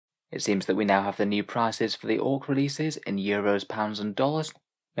It seems that we now have the new prices for the Orc releases in euros, pounds and dollars.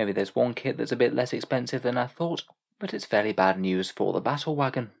 Maybe there's one kit that's a bit less expensive than I thought, but it's fairly bad news for the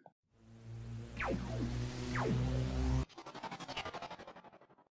Battlewagon.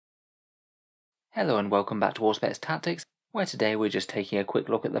 Hello and welcome back to Auspex Tactics, where today we're just taking a quick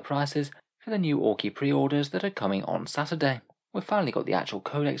look at the prices for the new Orky pre-orders that are coming on Saturday. We've finally got the actual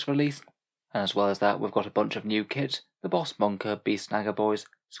Codex release, and as well as that we've got a bunch of new kits: the Boss Bunker, Beast Snagger Boys,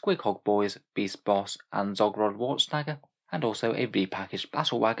 Squig Hog Boys, Beast Boss and Zogrod Wart Snagger, and also a repackaged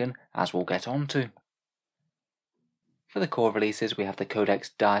Battlewagon, as we'll get on to. For the core releases we have the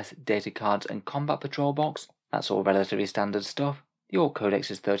Codex Dice, Data Cards and Combat Patrol box. That's all relatively standard stuff. The Orc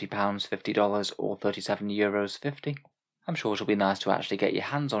Codex is £30, $50 or €37.50. I'm sure it'll be nice to actually get your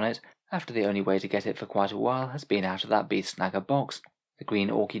hands on it, after the only way to get it for quite a while has been out of that Beast Snagger box. The green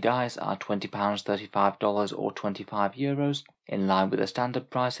Orky dice are £20, $35 or €25, in line with the standard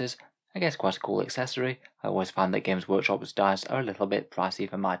prices. I guess quite a cool accessory. I always find that Games Workshop's dice are a little bit pricey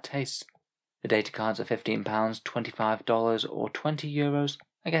for my tastes. The data cards are £15, $25 or €20.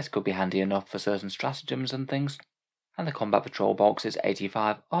 I guess could be handy enough for certain stratagems and things. And the Combat Patrol box is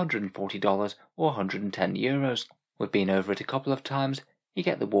 $85, $140 or €110. We've been over it a couple of times. You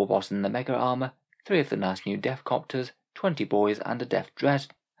get the War Boss in the Mega Armour, 3 of the nice new Death Copters, 20 boys and a Death Dread.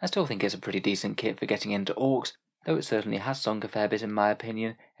 I still think it's a pretty decent kit for getting into Orcs, though it certainly has sunk a fair bit in my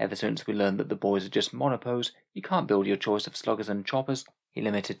opinion ever since we learned that the boys are just monopos. You can't build your choice of sluggers and choppers. You're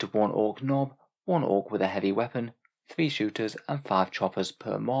limited to 1 Orc Nob, 1 Orc with a heavy weapon, 3 shooters and 5 choppers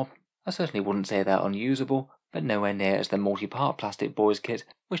per mob. I certainly wouldn't say they're unusable, but nowhere near as the multi-part plastic boys kit,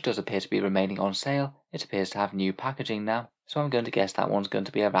 which does appear to be remaining on sale. It appears to have new packaging now, so I'm going to guess that one's going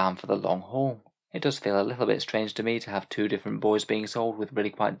to be around for the long haul. It does feel a little bit strange to me to have 2 different boys being sold with really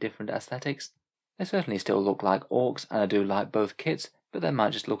quite different aesthetics. They certainly still look like Orcs, and I do like both kits, but they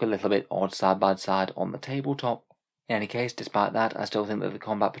might just look a little bit odd side by side on the tabletop. In any case, despite that, I still think that the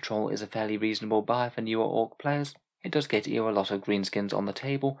Combat Patrol is a fairly reasonable buy for newer Orc players. It does get you a lot of greenskins on the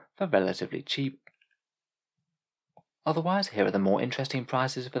table for relatively cheap. Otherwise, here are the more interesting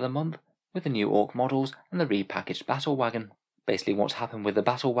prices for the month, with the new Orc models and the repackaged Battlewagon. Basically what's happened with the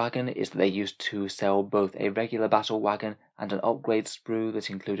Battlewagon is that they used to sell both a regular Battlewagon and an upgrade sprue that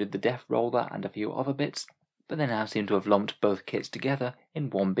included the Death Roller and a few other bits, but they now seem to have lumped both kits together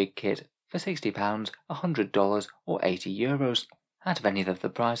in one big kit for £60, $100 or €80. Out of any of the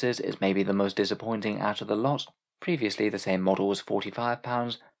prices, it's maybe the most disappointing out of the lot. Previously the same model was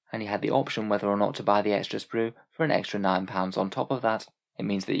 £45, and you had the option whether or not to buy the extra sprue for an extra £9 on top of that. It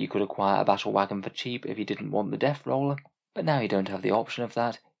means that you could acquire a Battlewagon for cheap if you didn't want the Death Roller, but now you don't have the option of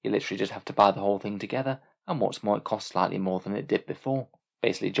that. You literally just have to buy the whole thing together, and what's more, it costs slightly more than it did before,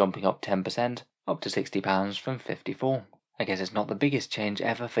 basically jumping up 10%, up to £60 from $54. I guess it's not the biggest change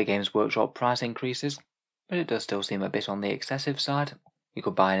ever for Games Workshop price increases, but it does still seem a bit on the excessive side. You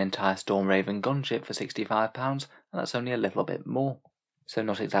could buy an entire Stormraven gunship for £65, and that's only a little bit more. So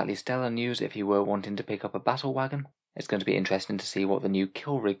not exactly stellar news if you were wanting to pick up a Battlewagon. It's going to be interesting to see what the new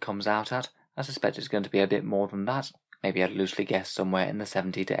kill rig comes out at. I suspect it's going to be a bit more than that. Maybe I'd loosely guess somewhere in the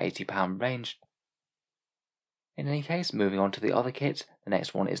 £70 to £80 range. In any case, moving on to the other kits, the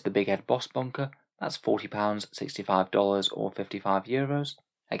next one is the Big Ed Boss Bunker. That's £40, $65 or €55.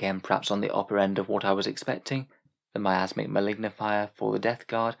 Again, perhaps on the upper end of what I was expecting. The Miasmic Malignifier for the Death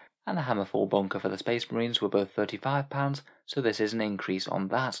Guard and the Hammerfall Bunker for the Space Marines were both £35, so this is an increase on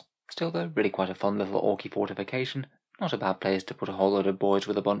that. Still though, really quite a fun little Orky fortification. Not a bad place to put a whole load of boys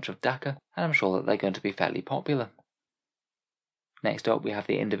with a bunch of Dakka, and I'm sure that they're going to be fairly popular. Next up we have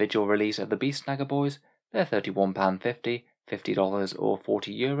the individual release of the Beast Snagger Boys. They're £31.50, $50 or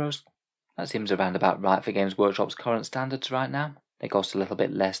 €40. That seems around about right for Games Workshop's current standards right now. They cost a little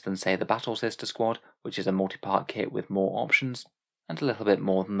bit less than say the Battle Sister Squad, which is a multi-part kit with more options, and a little bit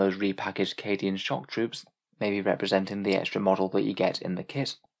more than those repackaged Cadian shock troops, maybe representing the extra model that you get in the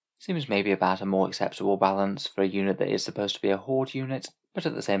kit. Seems maybe about a more acceptable balance for a unit that is supposed to be a horde unit, but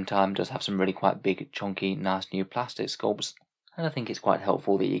at the same time does have some really quite big, chunky, nice new plastic sculpts, and I think it's quite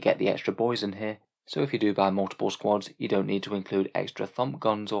helpful that you get the extra boys in here, so if you do buy multiple squads you don't need to include extra thump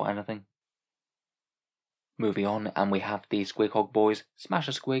guns or anything. Moving on, and we have the Squig Hog Boys,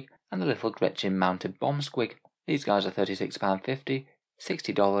 Smasher Squig, and the little Gretchen mounted bomb squig. These guys are £36.50,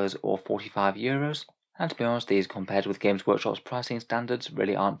 $60 or €45, and to be honest, these compared with Games Workshop's pricing standards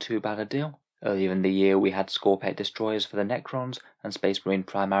really aren't too bad a deal. Earlier in the year we had Scorpet Destroyers for the Necrons and Space Marine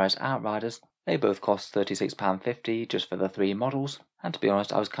Primaris Outriders. They both cost £36.50 just for the 3 models, and to be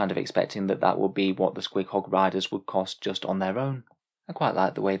honest I was kind of expecting that that would be what the Squig Hog Riders would cost just on their own. I quite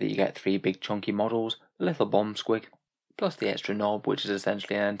like the way that you get 3 big chunky models, the little bomb squig. plus the extra knob, which is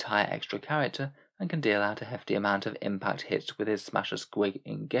essentially an entire extra character and can deal out a hefty amount of impact hits with his Smasher Squig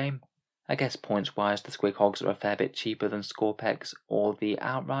in game. I guess points wise the Squig Hogs are a fair bit cheaper than Scorpex or the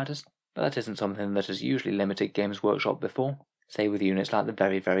Outriders, but that isn't something that has usually limited Games Workshop before, say with units like the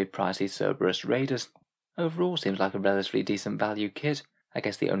very pricey Cerberus Raiders. Overall seems like a relatively decent value kit. I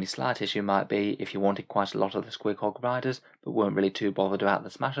guess the only slight issue might be if you wanted quite a lot of the Squig Hog Riders but weren't really too bothered about the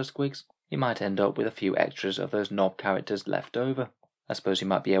Smasher Squigs, you might end up with a few extras of those knob characters left over. I suppose you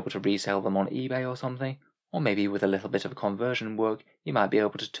might be able to resell them on eBay or something, or maybe with a little bit of conversion work you might be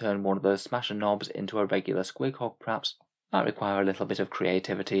able to turn one of those Smasher knobs into a regular Squig Hog perhaps. Might require a little bit of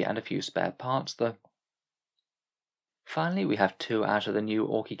creativity and a few spare parts though. Finally we have two out of the new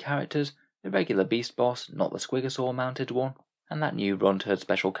Orky characters, the regular Beast Boss, not the Squigosaur mounted one, and that new Runturd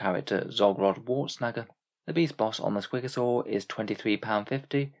special character Zogrod Wartsnagger. The Beast Boss on the Squigosaur is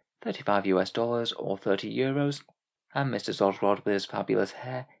 £23.50, $35 or €30, and Mr. Zogrod with his fabulous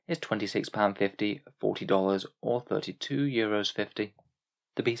hair is £26.50, $40 or €32.50.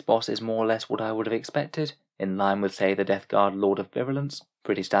 The Beast Boss is more or less what I would have expected, in line with say the Death Guard Lord of Virulence,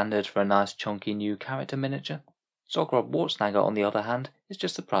 pretty standard for a nice chunky new character miniature. Zogrod Wartsnagger on the other hand is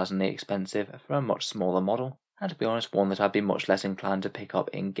just surprisingly expensive for a much smaller model, and to be honest one that I'd be much less inclined to pick up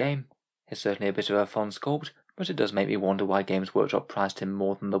in game. It's certainly a bit of a fun sculpt, but it does make me wonder why Games Workshop priced him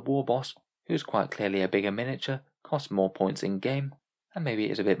more than the War Boss, who's quite clearly a bigger miniature, costs more points in game, and maybe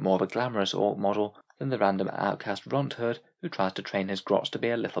is a bit more of a glamorous orc model than the random outcast Runturd who tries to train his grots to be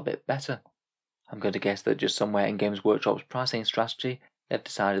a little bit better. I'm going to guess that just somewhere in Games Workshop's pricing strategy they've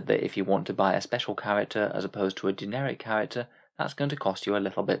decided that if you want to buy a special character as opposed to a generic character, that's going to cost you a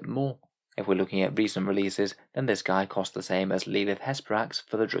little bit more. If we're looking at recent releases, then this guy costs the same as Lilith Hesperax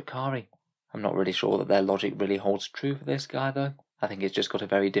for the Drakari. I'm not really sure that their logic really holds true for this guy though. I think it's just got a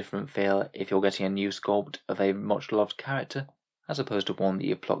very different feel if you're getting a new sculpt of a much loved character, as opposed to one that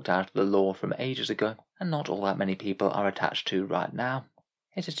you've plucked out of the lore from ages ago, and not all that many people are attached to right now.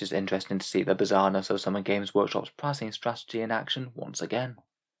 It is just interesting to see the bizarreness of some of Games Workshop's pricing strategy in action once again.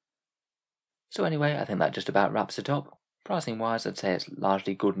 So anyway, I think that just about wraps it up. Pricing wise, I'd say it's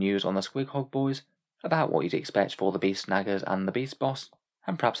largely good news on the Squig Hog boys, about what you'd expect for the Beast Snaggers and the Beast Boss,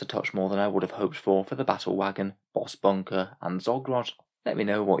 and perhaps a touch more than I would have hoped for the Battlewagon, Boss Bunker and Zogrod. Let me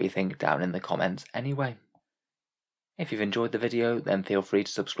know what you think down in the comments anyway. If you've enjoyed the video, then feel free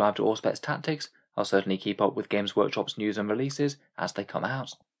to subscribe to Auspex Tactics. I'll certainly keep up with Games Workshop's news and releases as they come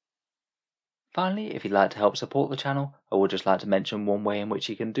out. Finally, if you'd like to help support the channel, I would just like to mention one way in which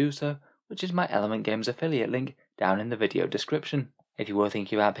you can do so, which is my Element Games affiliate link down in the video description. If you were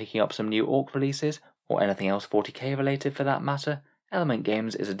thinking about picking up some new Orc releases, or anything else 40k related for that matter, Element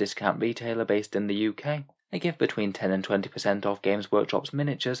Games is a discount retailer based in the UK. They give between 10 and 20% off Games Workshop's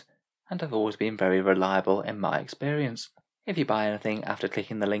miniatures, and have always been very reliable in my experience. If you buy anything after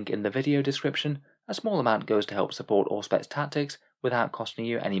clicking the link in the video description, a small amount goes to help support Auspex Tactics without costing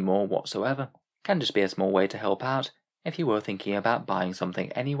you any more whatsoever. Can just be a small way to help out if you were thinking about buying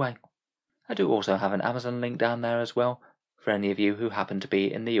something anyway. I do also have an Amazon link down there as well, for any of you who happen to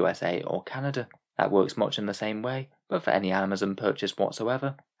be in the USA or Canada. That works much in the same way, but for any Amazon purchase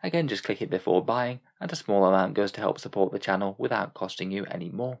whatsoever, again just click it before buying, and a small amount goes to help support the channel without costing you any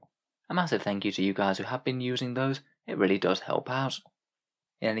more. A massive thank you to you guys who have been using those, it really does help out.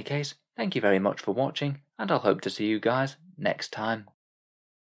 In any case, thank you very much for watching, and I'll hope to see you guys next time.